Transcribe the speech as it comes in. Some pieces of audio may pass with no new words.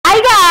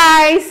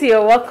guys,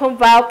 here, welcome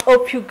back.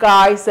 Hope you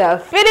guys are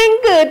feeling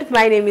good.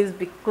 My name is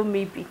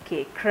Bikumi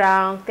BK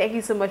Crown. Thank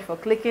you so much for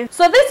clicking.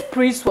 So this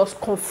priest was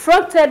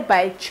confronted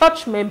by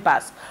church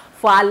members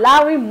for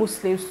allowing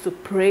Muslims to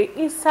pray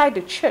inside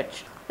the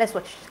church. Let's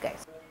watch this,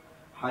 guys.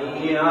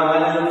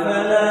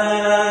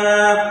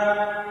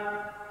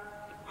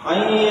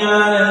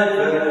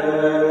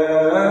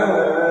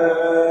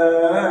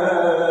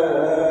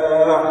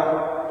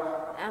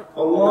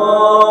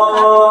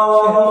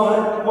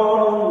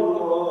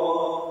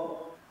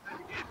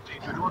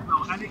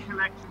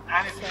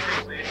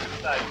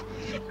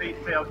 Please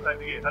stay outside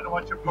the gate. I don't know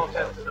what your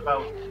protest is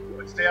about,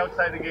 but stay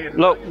outside the gate.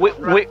 Look,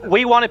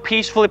 we want to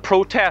peacefully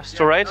protest,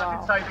 all right?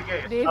 Inside the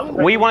gate.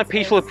 We want to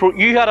peacefully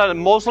You had a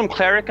Muslim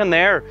cleric in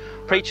there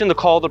preaching the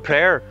call to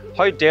prayer.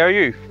 How dare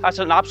you? That's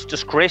an absolute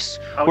disgrace.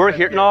 We're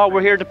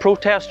here to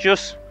protest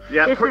just.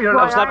 Yeah,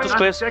 that's not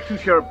disgrace.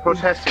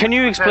 Can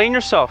you explain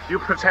yourself? You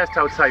protest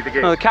outside the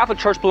gate. No, the Catholic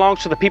Church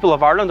belongs to the people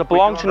of Ireland. It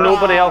belongs to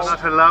nobody else. We're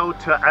not allowed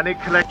to any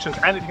collections,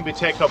 anything be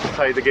taken up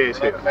inside the gate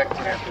here.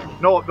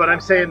 No, but I'm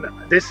saying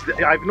this.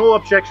 I have no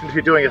objection to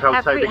you doing it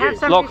outside the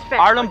gate. Look,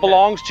 Ireland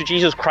belongs to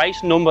Jesus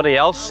Christ, nobody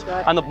else,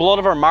 and the blood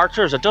of our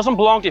martyrs. It doesn't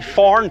belong to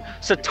foreign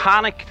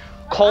satanic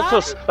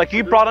cultists like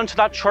you brought into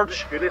that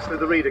church. If you listen to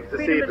the reading this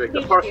evening,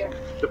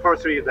 the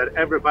first reading that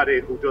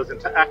everybody who does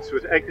acts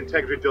with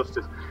integrity and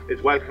justice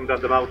is welcomed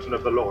on the mountain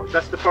of the Lord.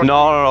 That's the first.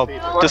 No.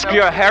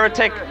 You're a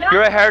heretic.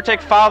 You're a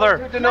heretic,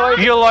 Father.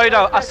 You allowed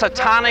a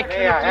satanic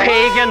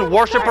pagan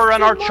worshipper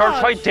in our church.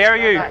 How dare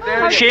you?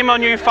 Shame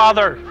on you,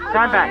 Father.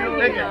 Stand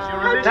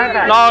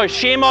back. No,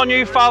 shame on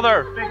you,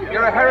 Father.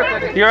 You're a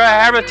heretic. You're a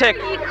heretic.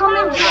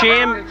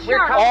 Shame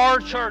our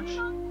church.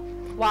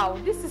 Wow,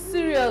 this is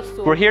serious.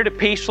 We're here to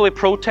peacefully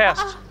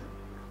protest.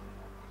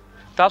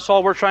 That's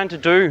all we're trying to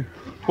do.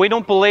 We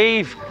don't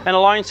believe in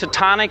allowing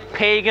satanic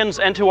pagans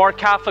into our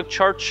Catholic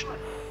Church.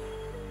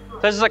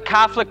 This is a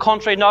Catholic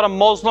country, not a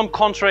Muslim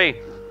country.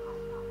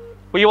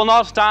 We will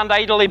not stand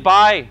idly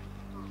by.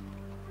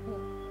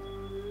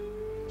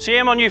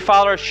 Shame on you,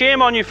 Father.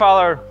 Shame on you,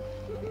 Father.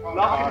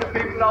 Locking the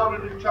people out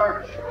of the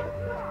church.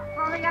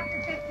 Hurry up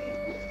to 50.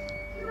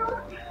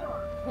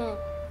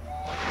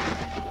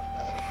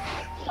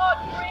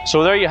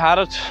 So there you had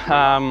it.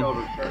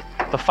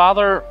 The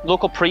father,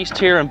 local priest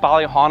here in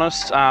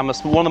Ballyhonest,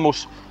 is one of the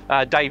most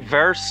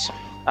diverse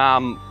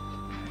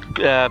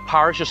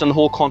parishes in the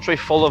whole country,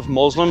 full of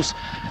Muslims.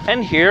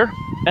 In here,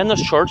 in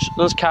this church,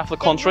 this Catholic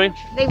country,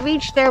 they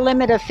reached their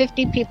limit of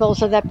 50 people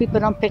so that people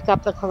don't pick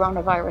up the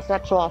coronavirus.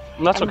 That's all.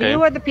 That's okay.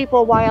 You are the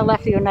people why I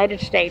left the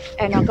United States,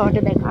 and I'm going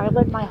to make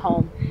Ireland my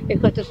home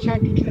because it's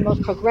turned into the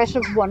most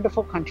progressive,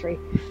 wonderful country.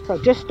 So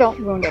just don't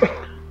ruin it.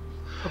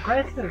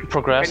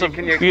 Progressive.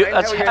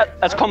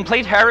 It's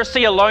complete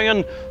heresy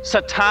allowing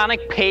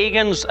satanic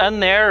pagans in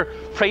there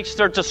preach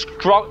their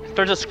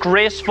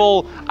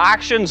disgraceful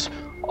actions.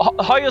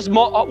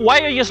 Why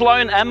are you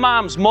allowing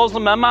imams,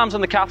 Muslim imams in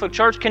the Catholic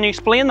Church? Can you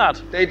explain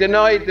that? They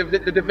deny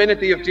the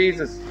divinity of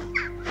Jesus.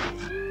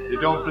 You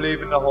don't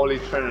believe in the Holy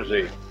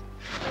Trinity.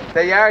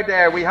 They are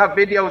there. We have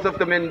videos of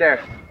them in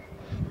there.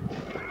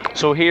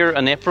 So here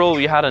in April,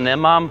 we had an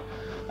imam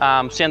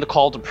saying the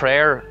call to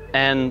prayer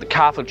in the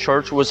Catholic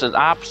Church was an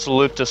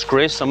absolute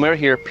disgrace, and we're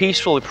here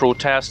peacefully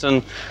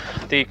protesting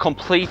the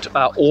complete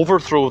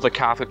overthrow of the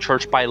Catholic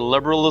Church by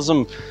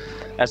liberalism.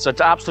 It's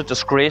an absolute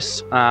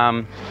disgrace.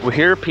 We're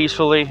here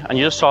peacefully, and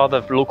you just saw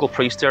the local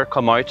priest there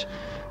come out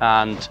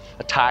and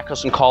attack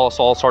us and call us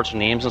all sorts of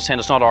names and saying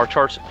it's not our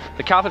church.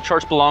 The Catholic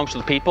Church belongs to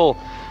the people,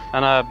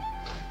 and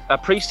a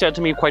priest said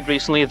to me quite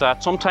recently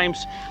that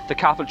sometimes the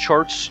Catholic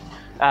Church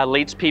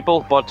leads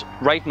people, but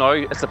right now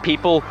it's the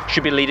people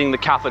should be leading the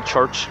Catholic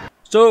Church.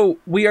 So,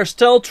 we are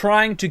still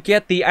trying to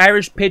get the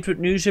Irish Patriot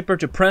newspaper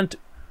to print.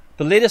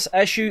 The latest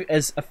issue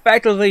is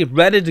effectively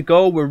ready to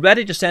go. We're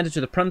ready to send it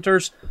to the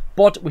printers,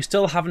 but we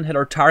still haven't hit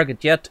our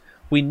target yet.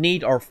 We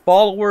need our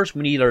followers,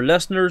 we need our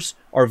listeners,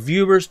 our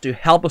viewers to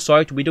help us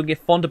out. We don't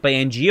get funded by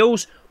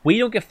NGOs, we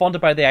don't get funded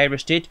by the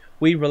Irish state.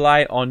 We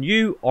rely on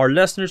you, our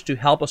listeners, to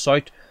help us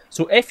out.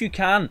 So if you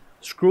can,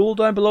 scroll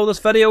down below this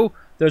video.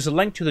 There's a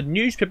link to the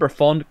newspaper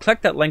fund.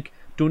 Click that link.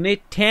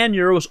 Donate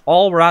 €10,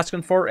 all we're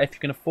asking for. If you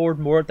can afford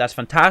more, that's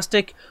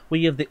fantastic.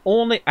 We have the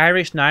only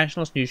Irish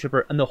nationalist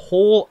newspaper in the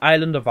whole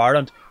island of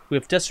Ireland. We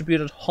have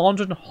distributed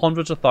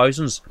hundreds of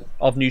thousands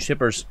of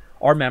newspapers.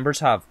 Our members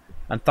have.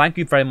 And thank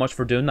you very much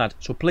for doing that.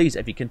 So please,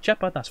 if you can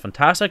chip out, that's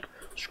fantastic.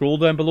 Scroll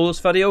down below this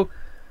video.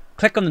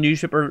 Click on the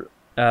newspaper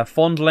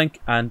fund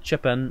link and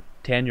chip in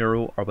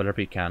 €10 or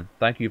whatever you can.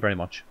 Thank you very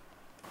much.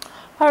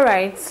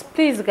 Alright,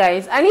 please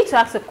guys, I need to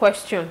ask a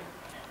question.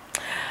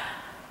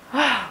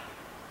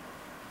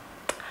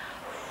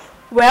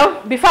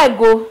 Well, before I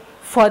go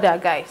further,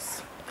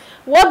 guys,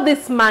 what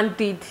this man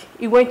did,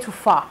 he went too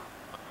far.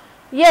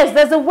 Yes,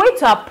 there's a way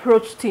to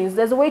approach things.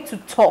 There's a way to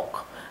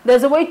talk.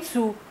 There's a way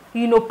to,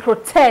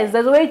 protest.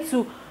 There's a way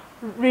to,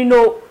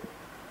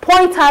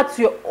 point out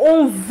your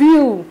own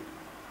view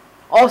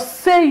or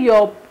say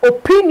your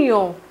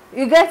opinion.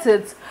 You get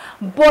it?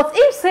 But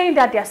him saying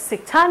that they're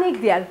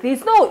satanic, they are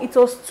this, no, it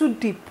was too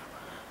deep.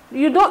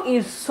 You don't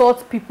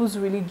insult people's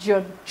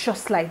religion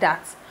just like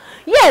that.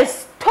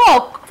 Yes,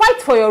 talk,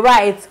 fight for your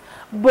rights,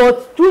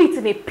 but do it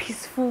in a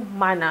peaceful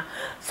manner.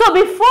 So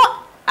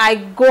before I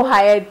go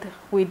ahead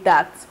with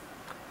that,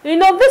 you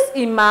know, this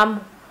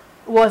imam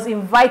was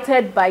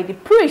invited by the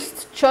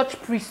priest, church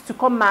priest, to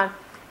come and,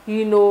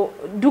 you know,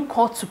 do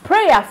call to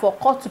prayer,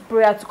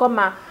 to come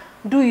and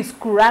do his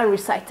Quran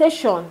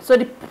recitation. So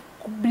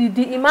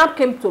the imam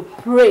came to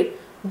pray,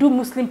 do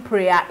Muslim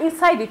prayer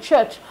inside the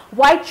church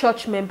while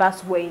church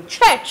members were in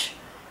church.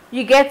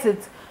 You get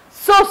it?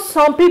 So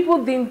some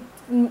people didn't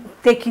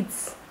take it,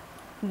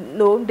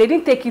 no, they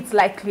didn't take it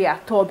lightly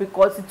at all,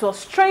 because it was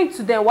strange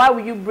to them. Why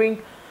will you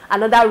bring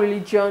another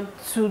religion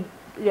to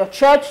your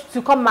church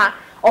to come and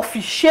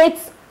officiate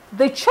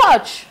the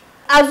church?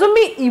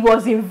 Assuming he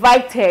was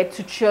invited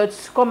to church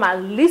to come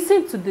and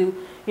listen to the,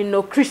 you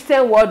know,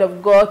 Christian word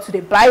of God, to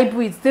the Bible,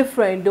 it's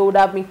different. They would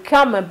have been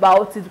calm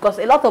about it, because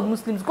a lot of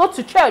Muslims go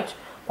to church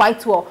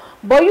quite well.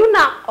 But you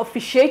now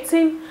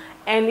officiating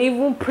and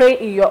even praying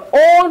in your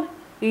own,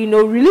 you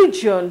know,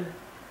 religion,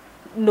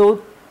 you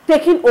know,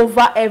 taking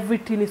over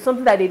everything is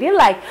something that they didn't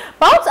like.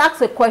 But I want to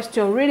ask a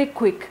question really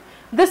quick.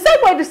 The same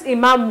way this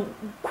imam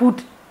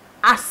could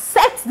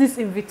accept this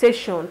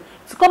invitation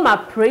to come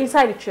and pray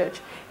inside the church,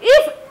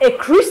 if a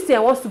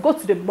Christian wants to go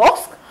to the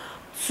mosque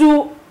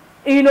to,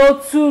 you know,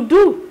 to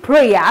do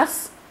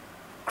prayers,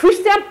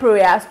 Christian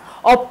prayers,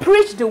 or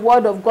preach the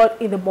word of God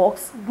in the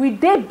mosque, will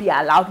they be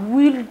allowed?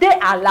 Will they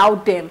allow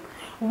them?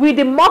 Will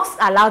the mosque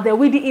allow them?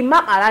 Will the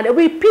imam allow them?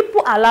 Will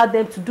people allow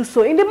them to do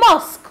so in the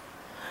mosque?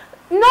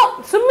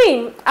 No, to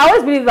me, I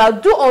always believe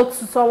that do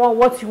unto someone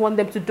what you want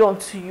them to do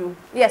unto you.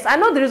 Yes, I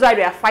know the reason why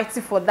they are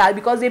fighting for that,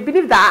 because they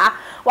believe that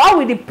why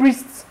will the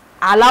priests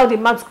allow the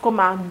man to come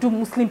and do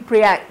Muslim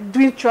prayer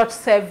during church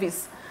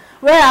service,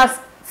 whereas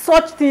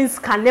such things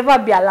can never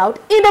be allowed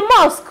in the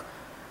mosque?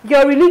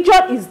 Your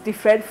religion is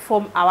different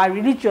from our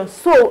religion,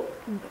 so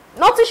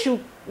nothing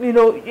should, you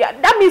know,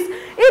 that means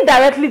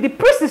indirectly the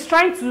priest is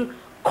trying to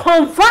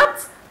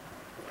convert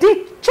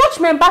the church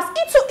members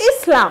into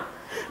Islam,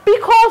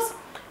 because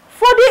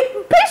for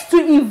the priest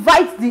to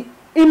invite the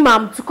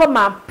imam to come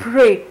and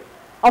pray,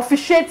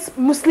 officiate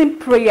Muslim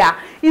prayer,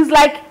 is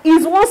like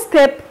is one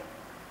step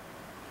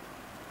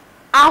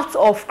out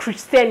of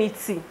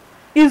Christianity.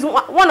 Is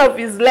one of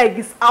his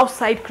legs is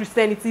outside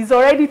Christianity. He's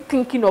already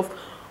thinking of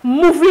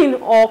moving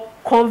or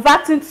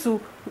converting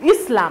to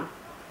Islam.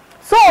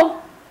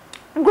 So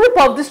a group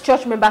of these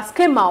church members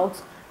came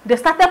out. They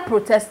started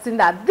protesting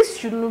that this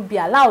shouldn't be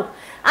allowed,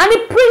 and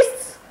the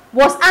priest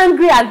was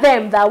angry at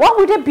them that why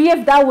would they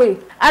behave that way,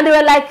 and they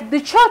were like, the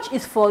church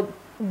is for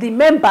the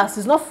members,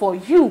 it's not for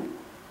you.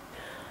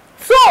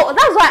 So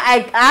that's why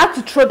I had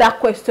to throw that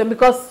question,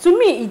 because to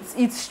me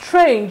it's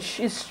strange.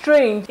 It's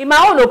strange. In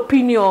my own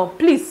opinion,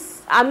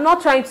 please, I'm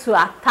not trying to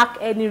attack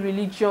any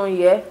religion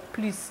here,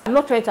 please, I'm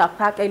not trying to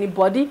attack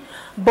anybody,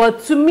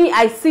 but to me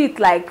I see it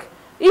like,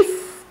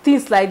 if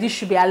things like this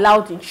should be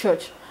allowed in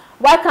church,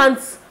 why can't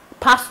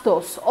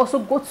pastors also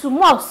go to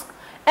mosque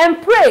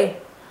and pray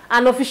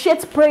and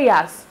officiate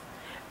prayers,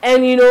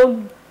 and, you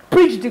know,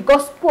 preach the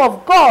gospel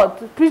of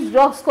God, preach the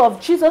gospel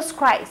of Jesus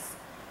Christ?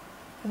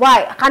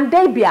 Why can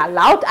they be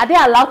allowed? Are they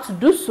allowed to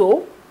do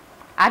so?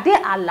 Are they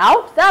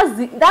allowed?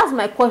 That's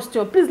my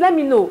question. Please let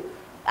me know.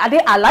 Are they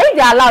allowed? If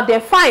they are allowed,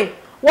 then fine.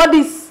 What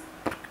this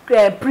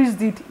priest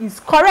did is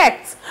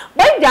correct.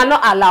 But if they are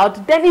not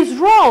allowed, then it's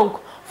wrong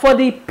for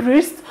the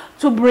priest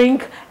to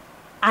bring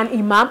an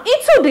imam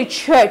into the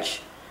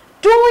church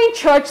during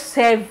church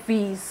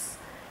service.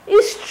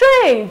 It's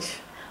strange.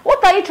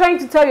 What are you trying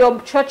to tell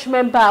your church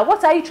member?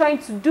 What are you trying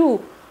to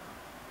do?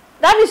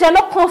 That means you're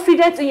not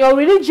confident in your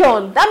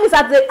religion. That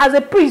means as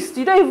a priest,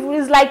 you don't even,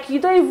 it's like you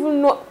don't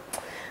even know,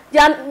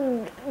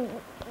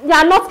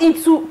 you're not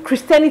into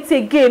Christianity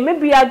again.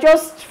 Maybe you're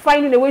just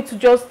finding a way to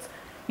just,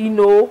 you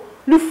know,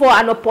 look for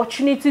an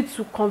opportunity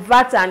to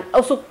convert and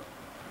also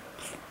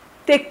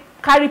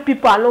carry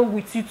people along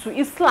with you to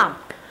Islam.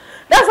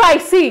 That's how I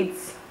see it.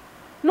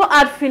 No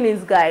hard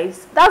feelings,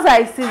 guys. That's how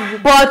I see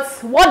it. But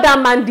what that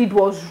man did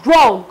was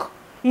wrong.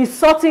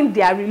 Insulting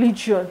their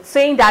religion,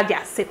 saying that they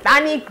are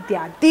satanic, they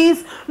are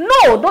this.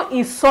 No, don't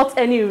insult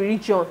any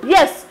religion.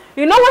 Yes,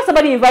 you know, when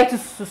somebody invites you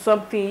to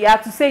something, you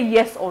have to say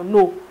yes or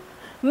no.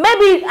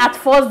 Maybe at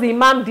first the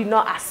imam did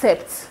not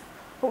accept.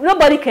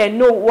 Nobody can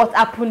know what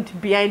happened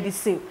behind the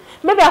scene.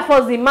 Maybe at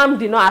first the imam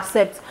did not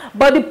accept,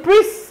 but the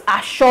priest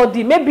assured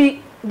him.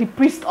 Maybe the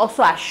priest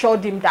also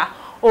assured him that,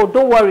 oh,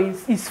 don't worry,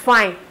 it's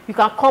fine. You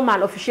can come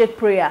and officiate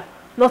prayer.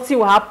 Nothing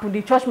will happen.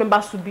 The church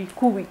members will be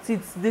cool with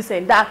it, this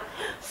and that.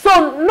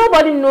 So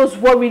nobody knows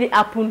what really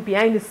happened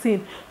behind the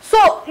scene.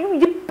 So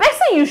the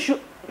person you should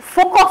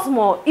focus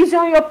more is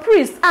on your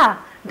priest.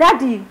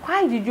 Daddy,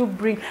 why did you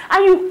bring?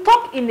 And you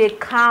talk in a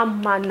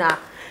calm manner.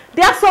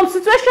 There are some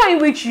situations in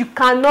which you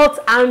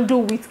cannot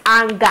handle with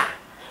anger.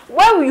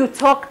 When you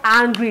talk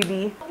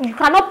angrily, you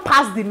cannot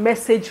pass the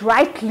message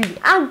rightly.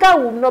 Anger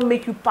will not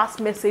make you pass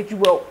message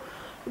well.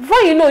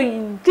 Before you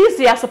know, this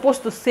you are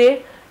supposed to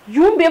say,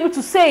 you won't be able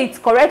to say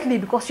it correctly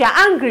because you are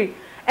angry.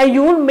 and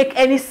you won't make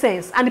any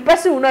sense, and the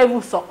person will not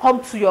even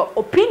succumb to your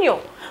opinion.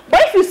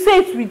 But if you say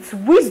it with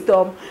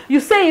wisdom, you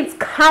say it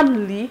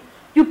calmly,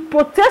 you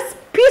protest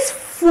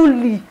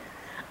peacefully,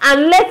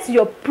 and let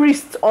your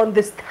priest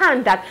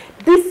understand that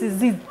this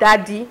is it,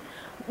 daddy.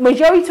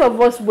 Majority of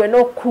us were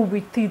not cool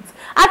with it.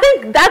 I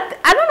think that,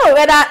 I don't know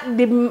whether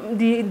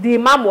the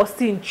imam was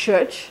still in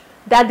church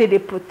that day they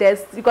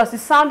protest, because it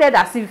sounded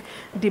as if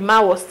the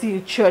man was still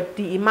in church,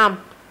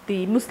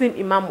 the Muslim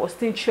imam was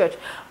still in church.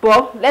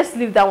 But let's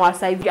leave that one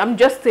aside. I'm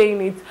just saying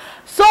it.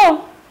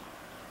 So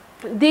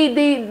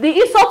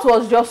the insult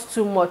was just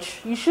too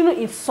much. You shouldn't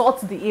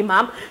insult the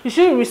imam. You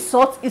shouldn't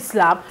insult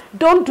Islam.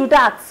 Don't do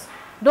that.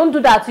 Don't do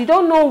that. You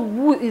don't know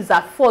who is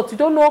at fault. You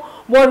don't know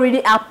what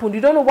really happened.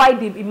 You don't know why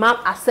the imam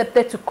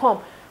accepted to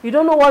come. You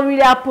don't know what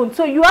really happened.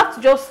 So you have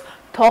to just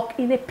talk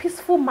in a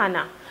peaceful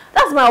manner.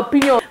 That's my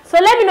opinion. So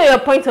let me know your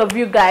point of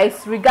view,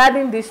 guys,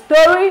 regarding this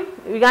story,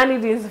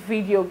 regarding this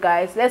video,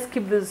 guys. Let's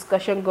keep the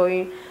discussion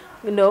going,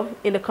 in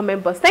the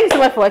comment box. Thanks so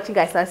much for watching,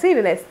 guys. I'll see you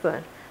in the next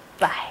one.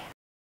 Bye.